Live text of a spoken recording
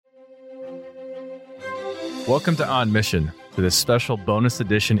Welcome to On Mission, to this special bonus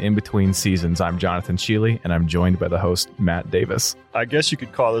edition in between seasons. I'm Jonathan Sheeley, and I'm joined by the host, Matt Davis. I guess you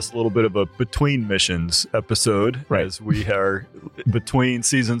could call this a little bit of a between missions episode, right, as we are between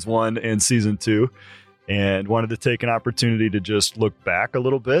seasons 1 and season 2, and wanted to take an opportunity to just look back a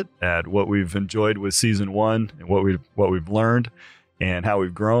little bit at what we've enjoyed with season 1 and what we've learned and how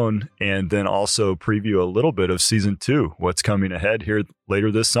we've grown, and then also preview a little bit of season 2, what's coming ahead here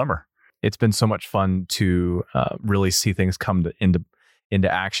later this summer. It's been so much fun to really see things come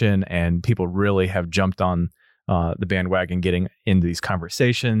into action, and people really have jumped on the bandwagon, getting into these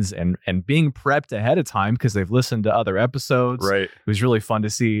conversations and being prepped ahead of time because they've listened to other episodes. Right. It was really fun to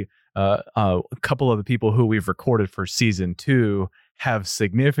see a couple of the people who we've recorded for season 2 have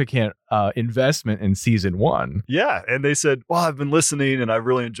significant investment in season 1. Yeah. And they said, well, I've been listening and I've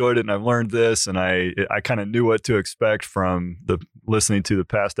really enjoyed it and I've learned this. And I kind of knew what to expect from the listening to the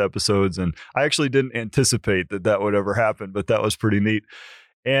past episodes. And I actually didn't anticipate that would ever happen, but that was pretty neat.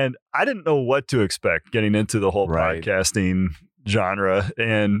 And I didn't know what to expect getting into the whole podcasting genre.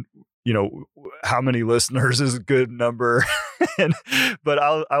 And you know, how many listeners is a good number. But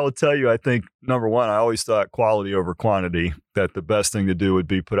I will tell you, I think, number one, I always thought quality over quantity, that the best thing to do would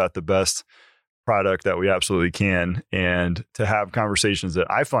be put out the best product that we absolutely can, and to have conversations that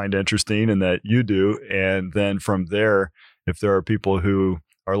I find interesting and that you do. And then from there, if there are people who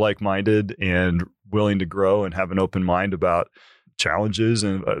are like-minded and willing to grow and have an open mind about challenges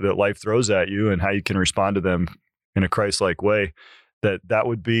and that life throws at you and how you can respond to them in a Christ-like way, that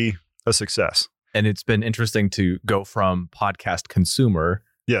would be a success. And it's been interesting to go from podcast consumer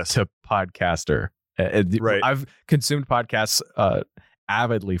to podcaster. Right. I've consumed podcasts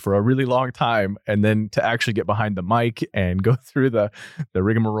avidly for a really long time, and then to actually get behind the mic and go through the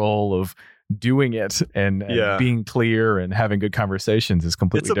rigmarole of doing it and being clear and having good conversations is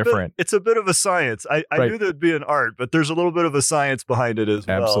completely different. It's a bit of a science. I knew there'd be an art, but there's a little bit of a science behind it as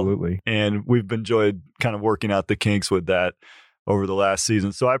well. Absolutely. And we've enjoyed kind of working out the kinks with that over the last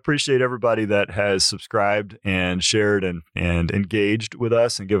season. So I appreciate everybody that has subscribed and shared and engaged with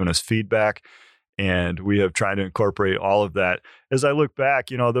us and given us feedback. And we have tried to incorporate all of that. As I look back,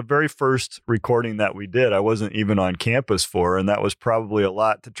 you know, the very first recording that we did, I wasn't even on campus for, and that was probably a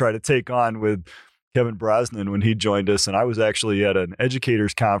lot to try to take on with Kevin Brosnan when he joined us. And I was actually at an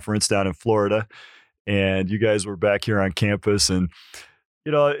educators conference down in Florida, and you guys were back here on campus. And,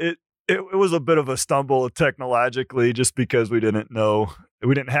 you know, it was a bit of a stumble technologically, just because we didn't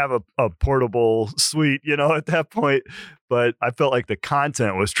have a portable suite, you know, at that point. But I felt like the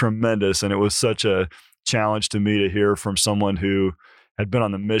content was tremendous, and it was such a challenge to me to hear from someone who had been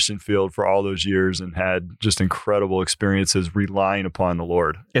on the mission field for all those years and had just incredible experiences relying upon the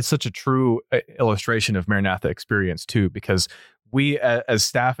Lord. It's such a true illustration of Maranatha experience too, because we as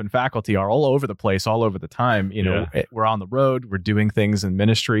staff and faculty are all over the place, all over the time. You know, we're on the road, we're doing things in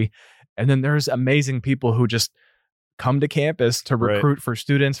ministry. And then there's amazing people who just come to campus to recruit for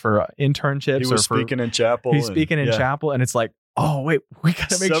students, for internships. He was speaking in chapel. He's speaking in chapel. And it's like, oh, wait, we got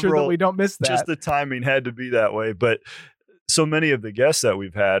to make sure that we don't miss that. Just the timing had to be that way. But so many of the guests that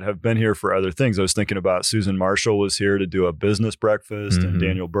we've had have been here for other things. I was thinking about Susan Marshall was here to do a business breakfast, and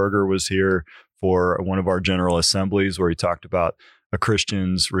Daniel Berger was here for one of our general assemblies where he talked about a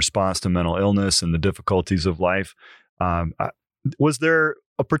Christian's response to mental illness and the difficulties of life. Was there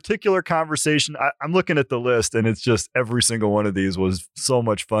a particular conversation? I'm looking at the list, and it's just every single one of these was so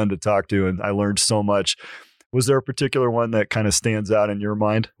much fun to talk to, and I learned so much. Was there a particular one that kind of stands out in your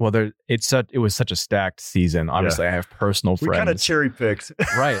mind? Well, it was such a stacked season. Obviously, I have personal friends. We kind of cherry picked.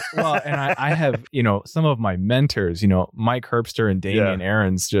 Right. Well, and I have, you know, some of my mentors, you know, Mike Herbster and Damian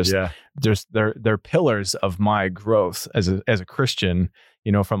Aarons, just they're pillars of my growth as a Christian,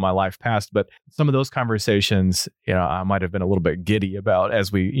 you know, from my life past. But some of those conversations, you know, I might have been a little bit giddy about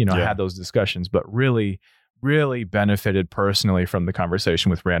as we, you know, had those discussions, but really, really benefited personally from the conversation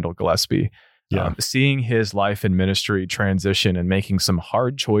with Randall Gillespie. Seeing his life and ministry transition and making some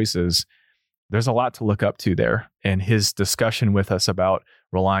hard choices, there's a lot to look up to there. And his discussion with us about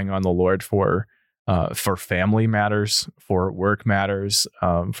relying on the Lord for family matters, for work matters,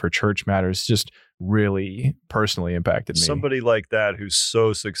 for church matters, just really personally impacted me. Somebody like that who's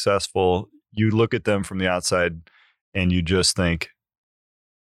so successful, you look at them from the outside and you just think,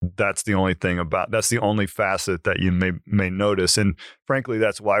 that's the only facet that you may notice. And frankly,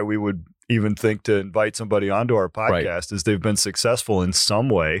 that's why we would even think to invite somebody onto our podcast, is they've been successful in some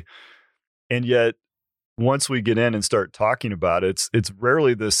way. And yet once we get in and start talking about it, it's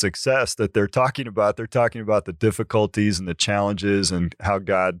rarely the success that they're talking about. They're talking about the difficulties and the challenges and how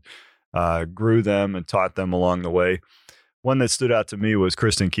God grew them and taught them along the way. one that stood out to me was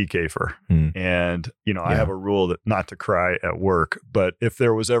Kristen Kiekefer. And, I have a rule that not to cry at work, but if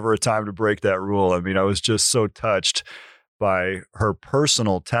there was ever a time to break that rule, I was just so touched by her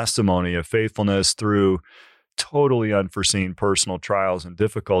personal testimony of faithfulness through totally unforeseen personal trials and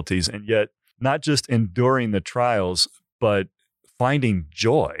difficulties. And yet not just enduring the trials, but finding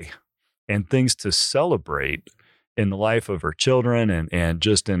joy and things to celebrate in the life of her children and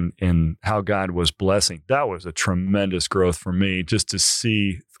just in how God was blessing. That was a tremendous growth for me, just to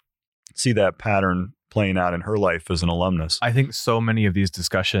see that pattern playing out in her life as an alumnus. I think so many of these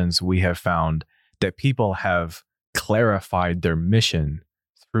discussions, we have found that people have clarified their mission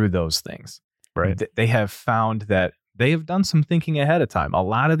through those things. Right. They have found that they have done some thinking ahead of time. A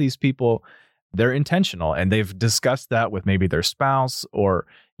lot of these people, they're intentional, and they've discussed that with maybe their spouse or,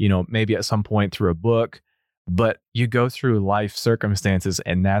 maybe at some point through a book. But you go through life circumstances,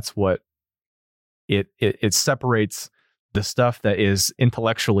 and that's what it separates the stuff that is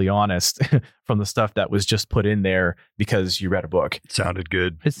intellectually honest from the stuff that was just put in there because you read a book. It sounded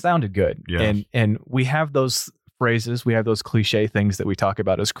good. Yeah. And we have those phrases, we have those cliche things that we talk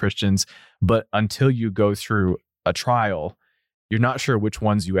about as Christians, but until you go through a trial, you're not sure which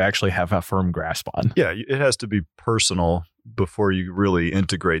ones you actually have a firm grasp on. Yeah, it has to be personal before you really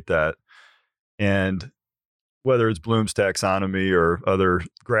integrate that. And whether it's Bloom's taxonomy or other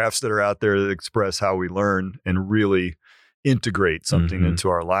graphs that are out there that express how we learn and really integrate something into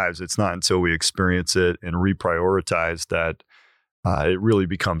our lives, it's not until we experience it and reprioritize that it really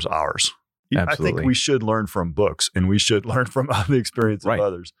becomes ours. Absolutely. I think we should learn from books, and we should learn from the experience of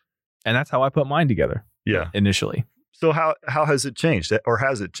others. And that's how I put mine together. Yeah. Initially. So how has it changed, or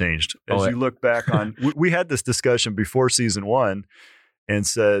has it changed as you look back on? We had this discussion before season 1 and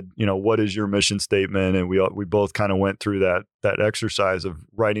said, what is your mission statement? And we both kind of went through that exercise of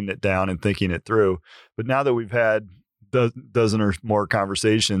writing it down and thinking it through. But now that we've had dozen or more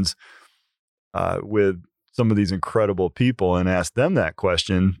conversations with some of these incredible people and asked them that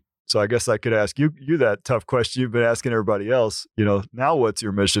question. So I guess I could ask you that tough question you've been asking everybody else. Now what's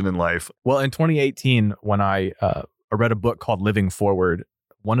your mission in life? Well, in 2018, when I read a book called Living Forward,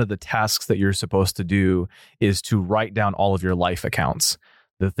 one of the tasks that you're supposed to do is to write down all of your life accounts,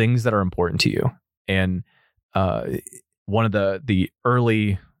 the things that are important to you. And one of the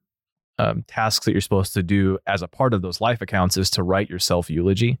early tasks that you're supposed to do as a part of those life accounts is to write your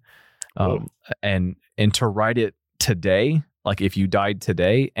self-eulogy, and to write it today, like if you died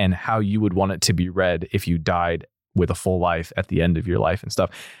today, and how you would want it to be read if you died with a full life at the end of your life and stuff.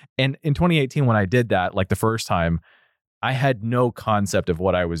 And in 2018, when I did that, like the first time, I had no concept of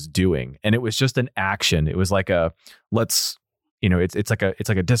what I was doing. And it was just an action. It was like it's like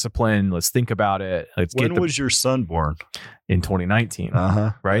a discipline. Let's think about it. When was your son born? In 2019.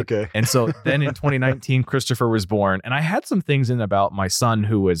 Right. Okay. And so then in 2019, Christopher was born, and I had some things in about my son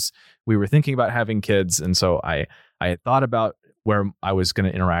we were thinking about having kids. And so I had thought about where I was going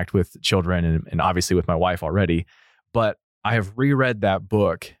to interact with children and obviously with my wife already, but I have reread that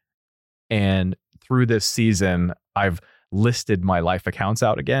book, and through this season, I've listed my life accounts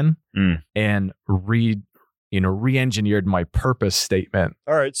out again and re-engineered my purpose statement.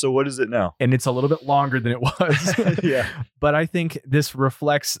 All right. So what is it now? And it's a little bit longer than it was. Yeah. But I think this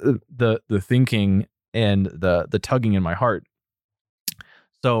reflects the thinking and the tugging in my heart.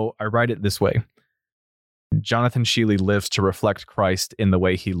 So I write it this way. Jonathan Sheeley lives to reflect Christ in the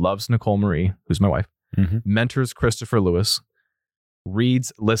way he loves Nicole Marie, who's my wife, mentors Christopher Lewis,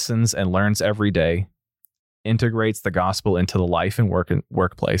 reads, listens, and learns every day, integrates the gospel into the life and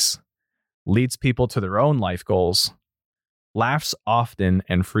workplace, leads people to their own life goals, laughs often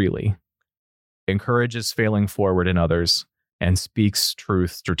and freely, encourages failing forward in others, and speaks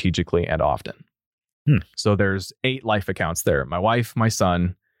truth strategically and often. So there's 8 life accounts there. My wife, my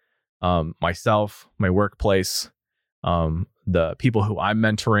son, myself, my workplace, the people who I'm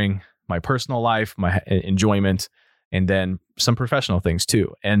mentoring, my personal life, my enjoyment, and then some professional things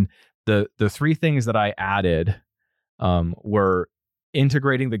too. And the 3 things that I added were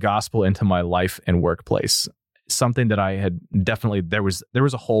integrating the gospel into my life and workplace. Something that I had definitely, there was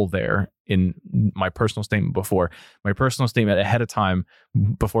a hole there in my personal statement before. My personal statement ahead of time,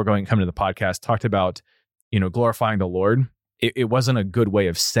 before coming to the podcast, talked about, glorifying the Lord. It wasn't a good way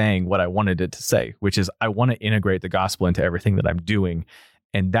of saying what I wanted it to say, which is I want to integrate the gospel into everything that I'm doing.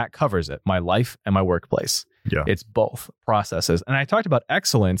 And that covers it, my life and my workplace. Yeah. It's both processes. And I talked about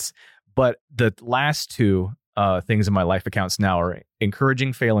excellence, but the last 2 things in my life accounts now are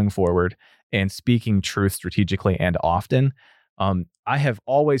encouraging failing forward and speaking truth strategically and often. I have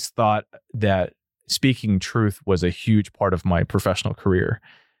always thought that speaking truth was a huge part of my professional career.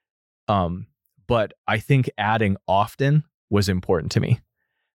 But I think adding often was important to me,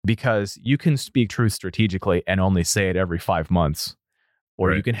 because you can speak truth strategically and only say it every 5 months,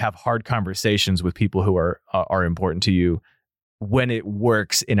 or you can have hard conversations with people who are important to you when it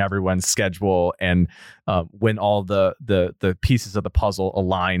works in everyone's schedule, and when all the pieces of the puzzle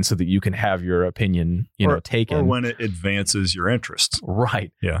align so that you can have your opinion, taken. Or when it advances your interests.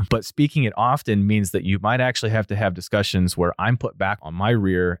 Right. Yeah. But speaking it often means that you might actually have to have discussions where I'm put back on my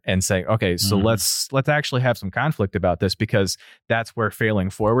rear and saying, okay, so let's actually have some conflict about this, because that's where failing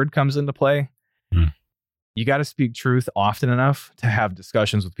forward comes into play. You got to speak truth often enough to have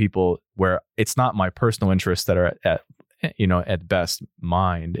discussions with people where it's not my personal interests that are at best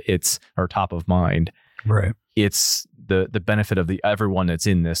mind, or top of mind. Right. It's the benefit of everyone that's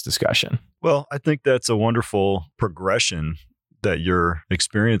in this discussion. Well, I think that's a wonderful progression that you're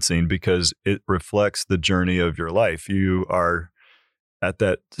experiencing, because it reflects the journey of your life. You are at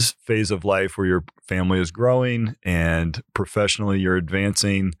that phase of life where your family is growing, and professionally you're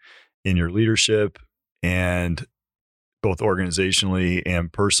advancing in your leadership, and both organizationally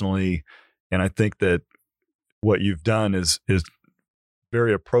and personally. And I think that what you've done is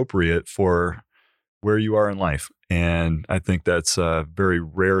very appropriate for where you are in life. And I think that's a very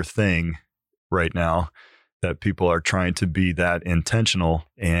rare thing right now, that people are trying to be that intentional.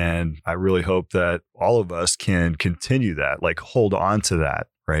 And I really hope that all of us can continue that, like hold on to that,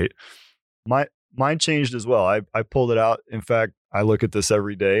 right? Mine changed as well. I pulled it out. In fact, I look at this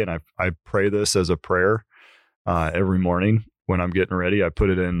every day, and I pray this as a prayer every morning when I'm getting ready. I put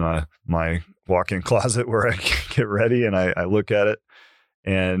it in my walk-in closet where I get ready, and I look at it.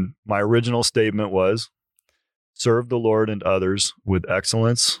 And my original statement was, serve the Lord and others with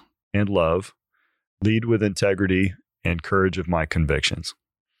excellence and love, lead with integrity and courage of my convictions.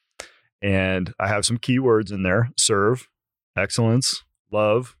 And I have some key words in there: serve, excellence,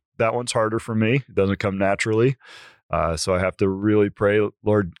 love. That one's harder for me. It doesn't come naturally. So I have to really pray,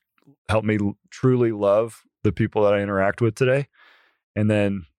 Lord, help me truly love the people that I interact with today. And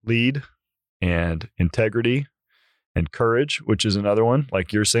then lead and integrity and courage, which is another one.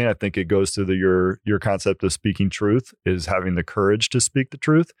 Like you're saying, I think it goes to your concept of speaking truth, is having the courage to speak the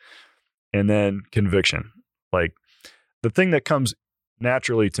truth. And then conviction. Like the thing that comes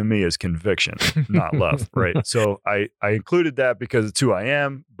naturally to me is conviction, not love, right? So I included that because it's who I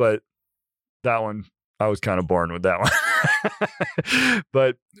am, but that one, I was kind of born with that one.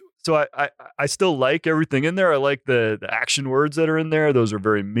 But so I still like everything in there. I like the action words that are in there. Those are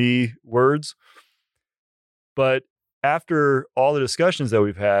very me words. But after all the discussions that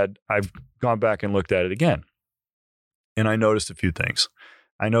we've had, I've gone back and looked at it again. And I noticed a few things.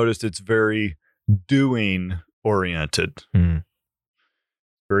 I noticed it's very doing oriented,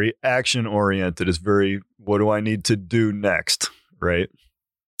 very action oriented. It's very, what do I need to do next? Right.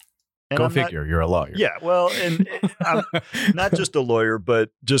 And Go figure, you're a lawyer. Yeah. Well, and I'm not just a lawyer, but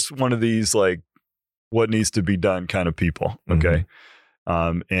just one of these, like, what needs to be done kind of people. Okay.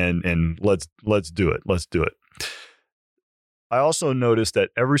 And let's do it. Let's do it. I also noticed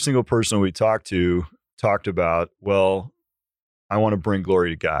that every single person we talked to talked about, well, I want to bring glory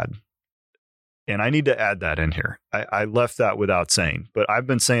to God. And I need to add that in here. I left that without saying, but I've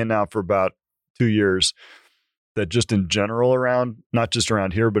been saying now for about 2 years that just in general around, not just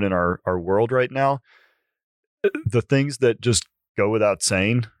around here, but in our world right now, the things that just go without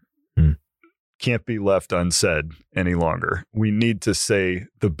saying can't be left unsaid any longer. We need to say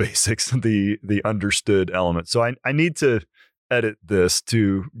the basics, the understood elements. So I need to edit this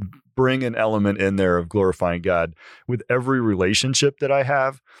to bring an element in there of glorifying God with every relationship that I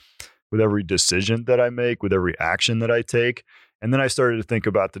have, with every decision that I make, with every action that I take. And then I started to think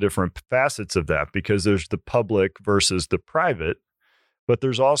about the different facets of that, because there's the public versus the private, but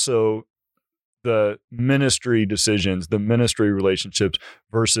there's also the ministry decisions, the ministry relationships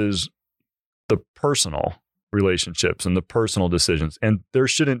versus the personal relationships and the personal decisions. And there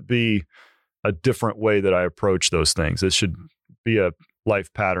shouldn't be a different way that I approach those things. It should be a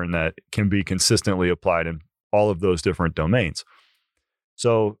life pattern that can be consistently applied in all of those different domains.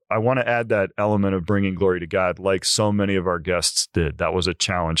 So I want to add that element of bringing glory to God, like so many of our guests did. That was a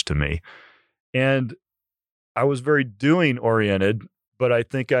challenge to me. And I was very doing oriented, but I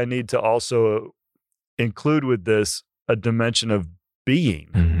think I need to also include with this a dimension of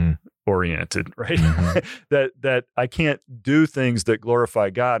being oriented, right? that I can't do things that glorify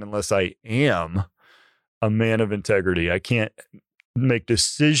God unless I am a man of integrity. I can't make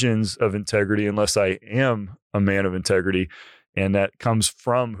decisions of integrity unless I am a man of integrity. And that comes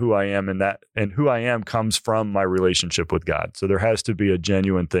from who I am, and who I am comes from my relationship with God. So there has to be a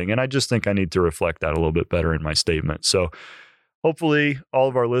genuine thing. And I just think I need to reflect that a little bit better in my statement. So hopefully all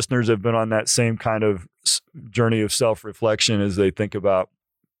of our listeners have been on that same kind of journey of self-reflection as they think about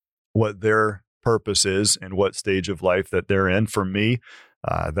what their purpose is and what stage of life that they're in. For me,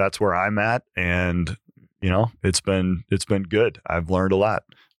 that's where I'm at. And, it's been good. I've learned a lot.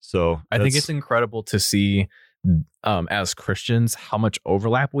 So I think it's incredible to see as Christians how much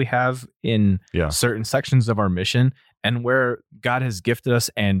overlap we have in certain sections of our mission and where God has gifted us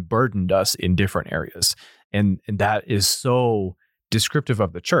and burdened us in different areas. And that is so descriptive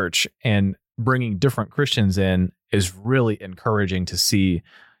of the church, and bringing different Christians in is really encouraging to see.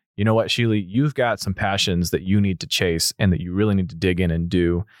 You know what, Sheeley, you've got some passions that you need to chase and that you really need to dig in and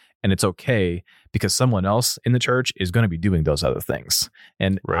do. And it's okay because someone else in the church is going to be doing those other things.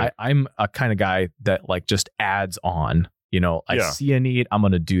 And I'm a kind of guy that like just adds on, I see a need, I'm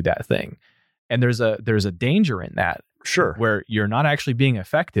going to do that thing. And there's a danger in that. Sure. Where you're not actually being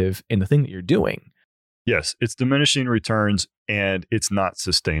effective in the thing that you're doing. Yes. It's diminishing returns and it's not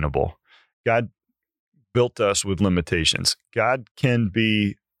sustainable. God built us with limitations. God can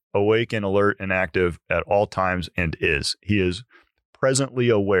be awake and alert and active at all times and is. He is presently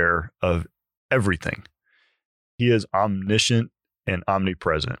aware of everything. He is omniscient and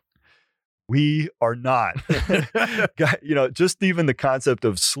omnipresent. We are not. God, just even the concept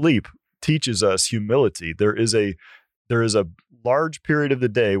of sleep teaches us humility. There is a large period of the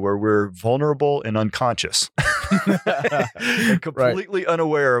day where we're vulnerable and unconscious and completely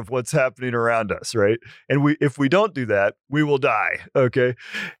unaware of what's happening around us, right? And if we don't do that, we will die, okay?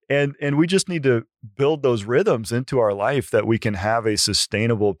 And we just need to build those rhythms into our life that we can have a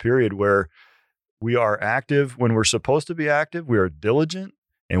sustainable period where we are active when we're supposed to be active, we are diligent,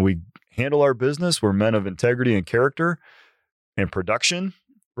 and we handle our business. We're men of integrity and character and production,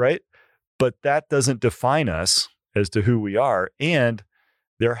 right? But that doesn't define us as to who we are. And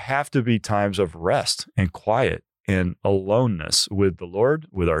there have to be times of rest and quiet and aloneness with the Lord,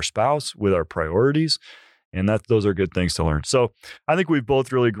 with our spouse, with our priorities. And those are good things to learn. So I think we've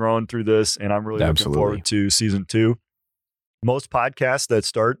both really grown through this, and I'm really looking forward to season 2. Most podcasts that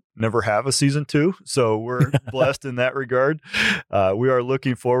start never have a season 2. So we're blessed in that regard. We are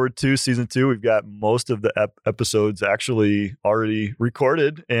looking forward to season 2. We've got most of the episodes actually already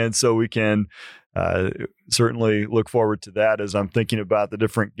recorded. And so we can certainly look forward to that as I'm thinking about the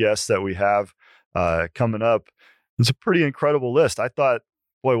different guests that we have coming up. It's a pretty incredible list. I thought,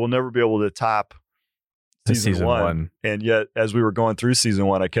 boy, we'll never be able to top season one. And yet, as we were going through season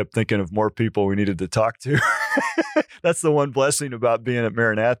 1, I kept thinking of more people we needed to talk to. That's the one blessing about being at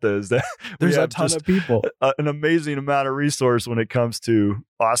Maranatha is that there's a ton of people, an amazing amount of resource when it comes to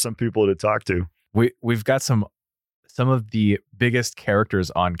awesome people to talk to. We've got some of the biggest characters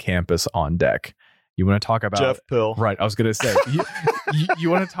on campus on deck. You want to talk about Jeff Pill? Right. I was going to say,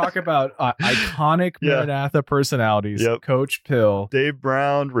 you want to talk about iconic Maranatha personalities, Coach Pill, Dave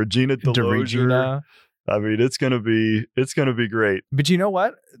Brown, Regina Delosier. I mean, it's going to be great. But you know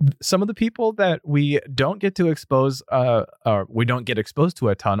what? Some of the people that we don't get to expose, or we don't get exposed to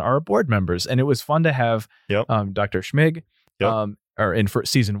a ton, are board members. And it was fun to have Dr. Schmig or in for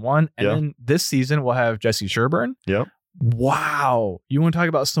season 1. And then this season, we'll have Jesse Sherburne. Yep. Wow. You want to talk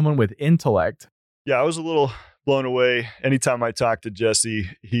about someone with intellect? Yeah, I was a little blown away. Anytime I talk to Jesse,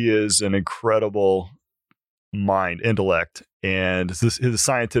 he is an incredible intellect, and his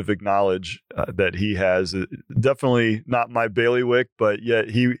scientific knowledge that he has, definitely not my bailiwick, but yet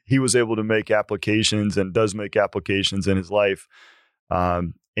he was able to make applications and does make applications in his life.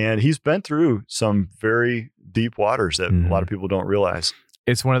 And he's been through some very deep waters that a lot of people don't realize.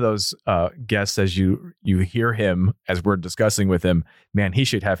 It's one of those guests, as you hear him, as we're discussing with him, man, he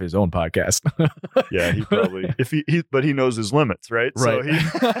should have his own podcast. Yeah, he probably, but he knows his limits, right? So he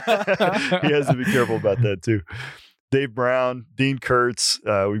has to be careful about that too. Dave Brown, Dean Kurtz,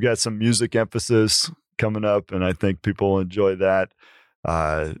 we've got some music emphasis coming up, and I think people will enjoy that.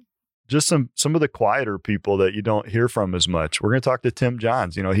 Just some of the quieter people that you don't hear from as much. We're going to talk to Tim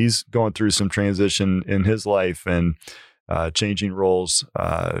Johns. He's going through some transition in his life and changing roles.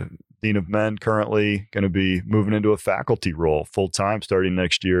 Dean of Men currently going to be moving into a faculty role full-time starting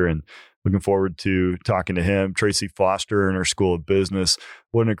next year, and looking forward to talking to him. Tracy Foster in our School of Business.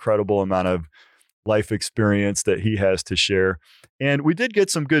 What an incredible amount of life experience that he has to share. And we did get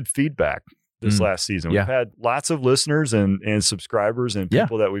some good feedback this last season. We've had lots of listeners and subscribers and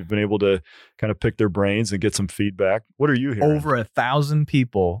people that we've been able to kind of pick their brains and get some feedback. What are you hearing? Over 1,000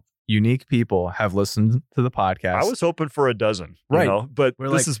 people, unique people, have listened to the podcast. I was hoping for a dozen, but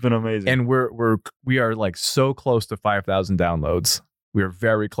this has been amazing. And we are like so close to 5,000 downloads. We are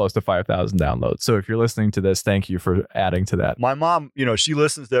very close to 5,000 downloads. So if you're listening to this, thank you for adding to that. My mom, she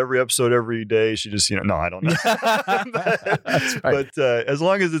listens to every episode every day. She just, no, I don't know. That's right. But as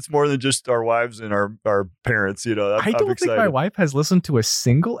long as it's more than just our wives and our parents, I don't think my wife has listened to a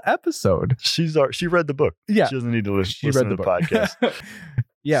single episode. She read the book. Yeah. She doesn't need to listen to the podcast.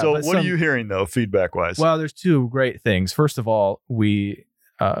 Yeah. So what are you hearing though, feedback wise? Well, there's two great things. First of all, we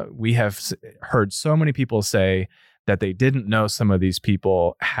have heard so many people say that they didn't know some of these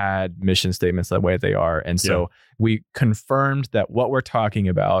people had mission statements the way they are. And so we confirmed that what we're talking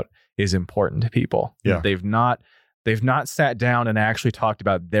about is important to people. Yeah. They've not sat down and actually talked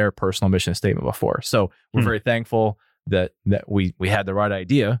about their personal mission statement before. So we're very thankful that we had the right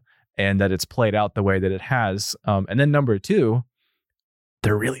idea and that it's played out the way that it has. And then number two,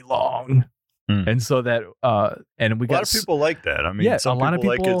 they're really long. And so that, and we got a lot of people like that. I mean, some people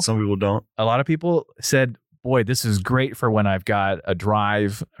like it, some people don't. A lot of people said, boy, this is great for when I've got a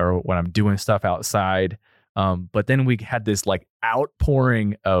drive or when I'm doing stuff outside. But then we had this like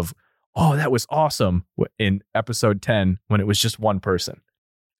outpouring of, oh, that was awesome in episode 10 when it was just one person.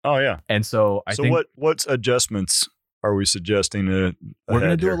 Oh, yeah. And so I think what's adjustments are we suggesting? We're going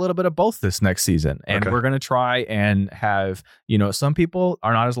to do a little bit of both this next season. And we're going to try and have, some people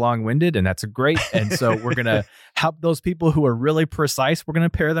are not as long-winded, and that's great. And so we're going to help those people who are really precise. We're going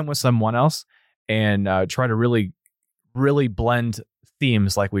to pair them with someone else and try to really, really blend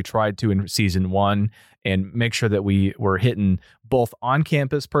themes like we tried to in season 1 and make sure that we were hitting both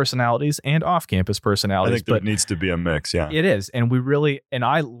on-campus personalities and off-campus personalities. I think there needs to be a mix, yeah. It is. And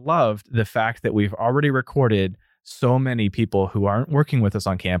I loved the fact that we've already recorded so many people who aren't working with us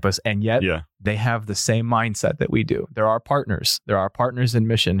on campus, and yet they have the same mindset that we do. There are partners. There are partners in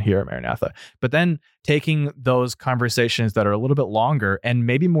mission here at Maranatha. But then taking those conversations that are a little bit longer and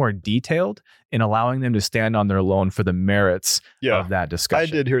maybe more detailed and allowing them to stand on their own for the merits of that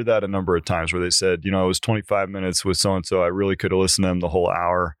discussion. I did hear that a number of times where they said, it was 25 minutes with so-and-so. I really could have listened to them the whole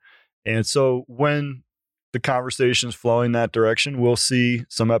hour. And so when the conversation's flowing that direction, we'll see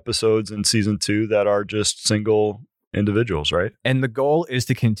some episodes in season 2 that are just single individuals, right? And the goal is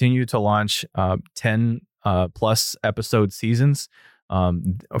to continue to launch 10 plus episode seasons.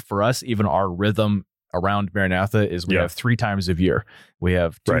 For us, even our rhythm around Maranatha is we have 3 times a year. We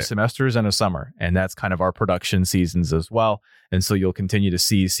have 2 semesters and a summer, and that's kind of our production seasons as well. And so you'll continue to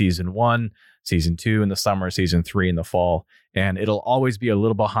see season 1, season 2 in the summer, season 3 in the fall. And it'll always be a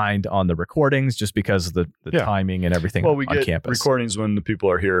little behind on the recordings just because of the timing and everything on campus. Well, we get recordings when the people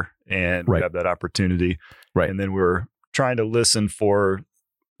are here and we have that opportunity. Right. And then we're trying to listen for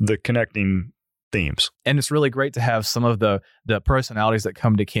the connecting themes. And it's really great to have some of the personalities that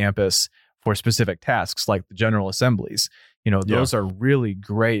come to campus for specific tasks like the general assemblies. Those are really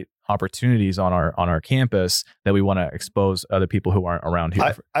great opportunities on our campus that we want to expose other people who aren't around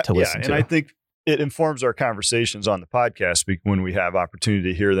here to listen to. And I think it informs our conversations on the podcast when we have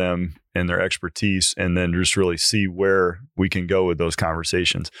opportunity to hear them and their expertise, and then just really see where we can go with those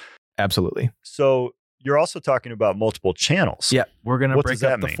conversations. Absolutely. So you're also talking about multiple channels. Yeah, we're going to break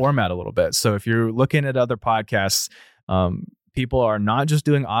up the format a little bit. So if you're looking at other podcasts, people are not just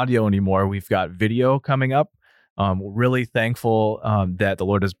doing audio anymore. We've got video coming up. We're really thankful that the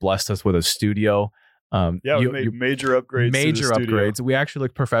Lord has blessed us with a studio. We made major upgrades. Major upgrades. We actually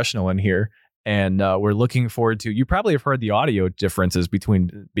look professional in here. And we're looking forward to, you probably have heard the audio differences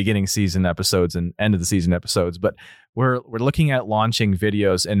between beginning season episodes and end of the season episodes, but we're looking at launching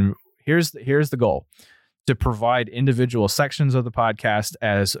videos. And here's the goal: to provide individual sections of the podcast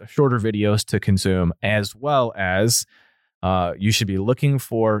as shorter videos to consume, as well as you should be looking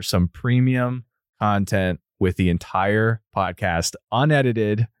for some premium content with the entire podcast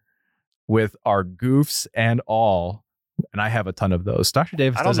unedited, with our goofs and all. And I have a ton of those. Dr.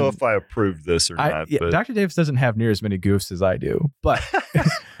 Davis I don't know if I approve this or not. But Dr. Davis doesn't have near as many goofs as I do, but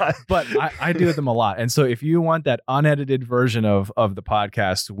I do them a lot. And so if you want that unedited version of the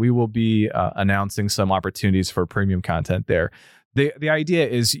podcast, we will be announcing some opportunities for premium content there. The idea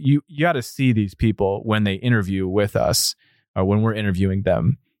is you got to see these people when they interview with us, or when we're interviewing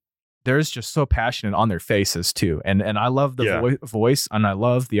them. There's just so passionate on their faces too. And I love the voice, and I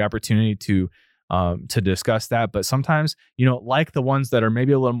love the opportunity to discuss that. But sometimes, like the ones that are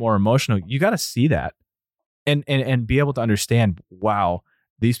maybe a little more emotional, you got to see that and be able to understand, wow,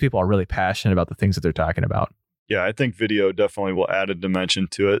 these people are really passionate about the things that they're talking about. Yeah, I think video definitely will add a dimension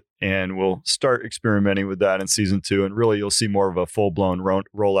to it, and we'll start experimenting with that in season 2. And really, you'll see more of a full-blown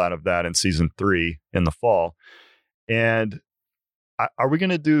rollout of that in season 3 in the fall. And are we going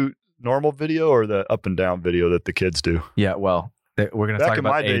to do normal video or the up and down video that the kids do? Yeah, well, we're going to talk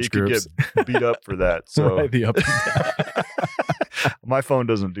about age groups. You could get beat up for that. So the up and down. My phone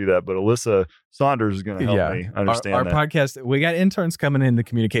doesn't do that, but Alyssa Saunders is going to help me understand our that. podcast. We got interns coming in the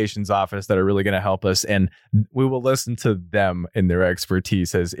communications office that are really going to help us, and we will listen to them and their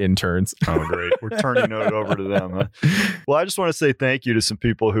expertise as interns. Oh, great. We're turning it over to them. Huh? Well, I just want to say thank you to some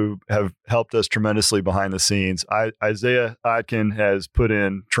people who have helped us tremendously behind the scenes. Isaiah Odkin has put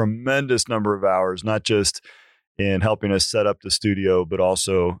in tremendous number of hours, not just in helping us set up the studio, but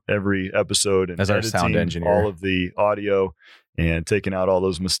also every episode and as our sound engineer, all of the audio and taking out all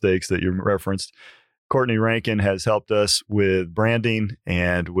those mistakes that you referenced. Courtney Rankin has helped us with branding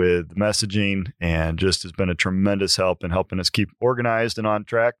and with messaging and just has been a tremendous help in helping us keep organized and on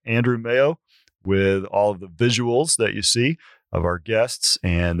track. Andrew Mayo with all of the visuals that you see of our guests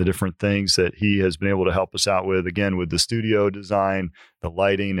and the different things that he has been able to help us out with, again, with the studio design, the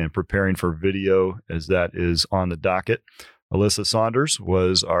lighting, and preparing for video as that is on the docket. Alyssa Saunders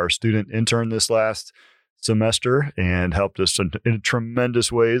was our student intern this last semester and helped us in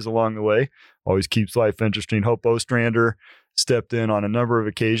tremendous ways along the way. Always keeps life interesting. Hope Ostrander stepped in on a number of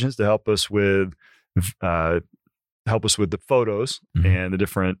occasions to help us with the photos and the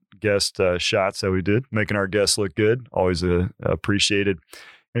different guest shots that we did, making our guests look good. Always appreciated.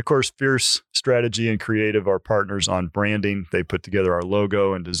 And of course, Fierce Strategy and Creative, our partners on branding. They put together our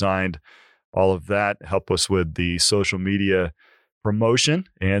logo and designed all of that, help us with the social media promotion.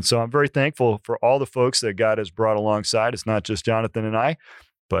 And so I'm very thankful for all the folks that God has brought alongside. It's not just Jonathan and I,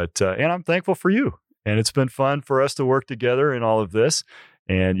 but and I'm thankful for you. And it's been fun for us to work together in all of this.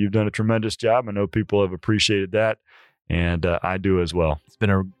 And you've done a tremendous job. I know people have appreciated that. And I do as well. It's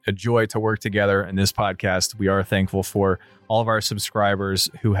been a joy to work together in this podcast. We are thankful for all of our subscribers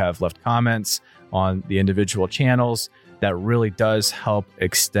who have left comments on the individual channels. That really does help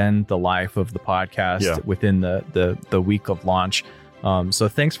extend the life of the podcast within the week of launch. So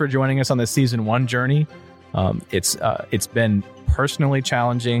thanks for joining us on this season 1 journey. It's been personally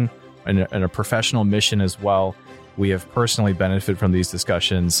challenging and a professional mission as well. We have personally benefited from these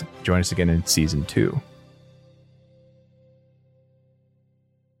discussions. Join us again in season 2.